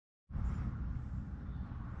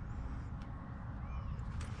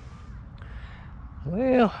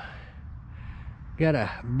Well, got a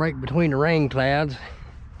break between the rain clouds.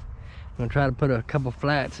 I'm gonna try to put a couple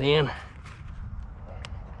flats in.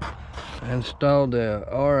 I installed the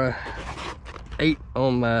Aura 8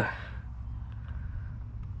 on my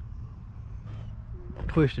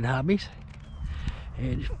Twisted Hobbies.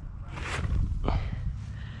 It's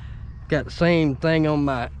got the same thing on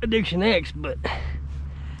my Addiction X, but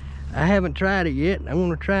I haven't tried it yet. I'm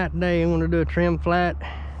gonna try it today. I'm gonna do a trim flat,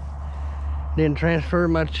 then transfer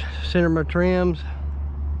center my trims.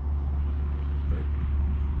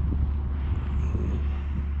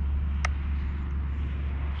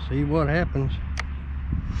 See what happens.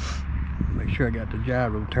 Make sure I got the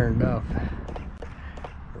gyro turned off.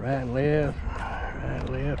 Right and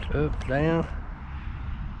left, up, down.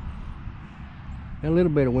 Got a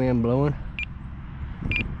little bit of wind blowing.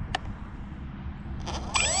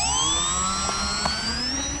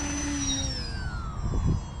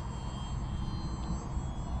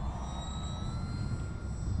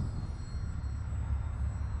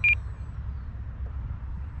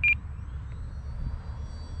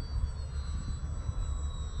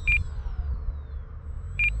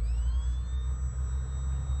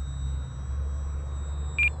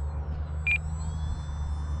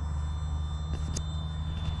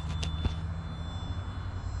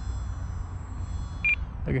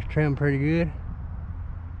 I think it's trimmed pretty good.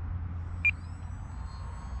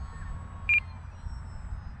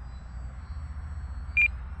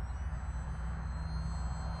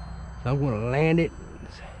 So I'm going to land it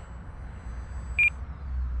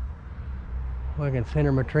so I can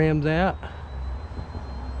center my trims out.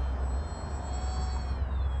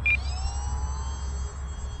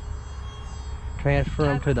 Transfer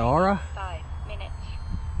them to the Aura. 5 minutes.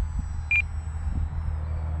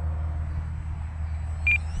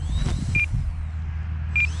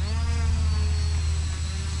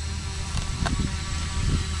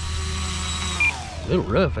 A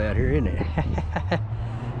little rough out here, isn't it?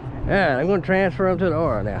 Alright, I'm going to transfer them to the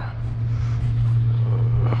Aura now.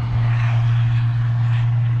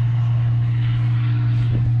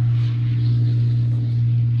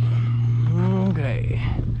 Okay.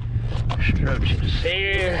 Instructions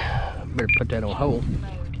here. Better put that on hold.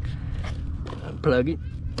 Unplug it.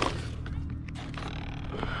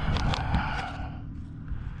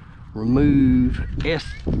 Remove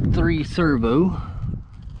S3 servo.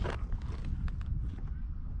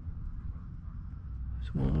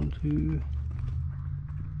 1, 2,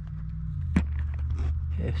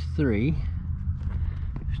 S3.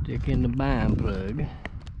 Stick in the bind plug.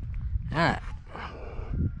 Alright.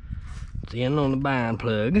 It's in on the bind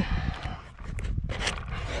plug.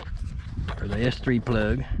 Or the S3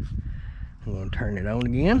 plug. I'm going to turn it on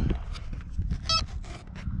again.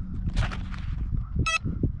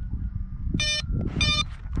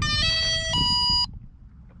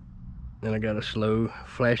 Then I got a slow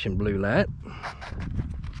flashing blue light.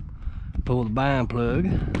 Pull the bind plug.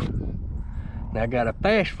 Now I got a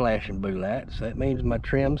fast flashing blue light, so that means my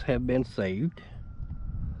trims have been saved.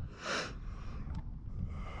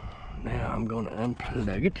 Now I'm going to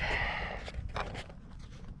unplug it.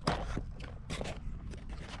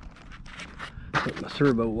 Put my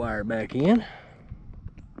servo wire back in.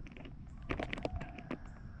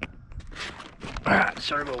 Alright,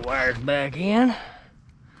 servo wire's back in.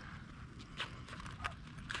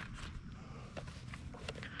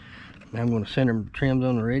 Now I'm going to center trims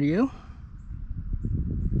on the radio.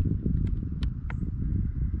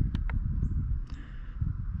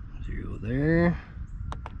 Zero there.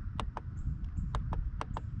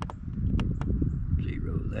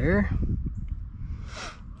 Zero there.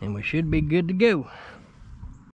 And we should be good to go.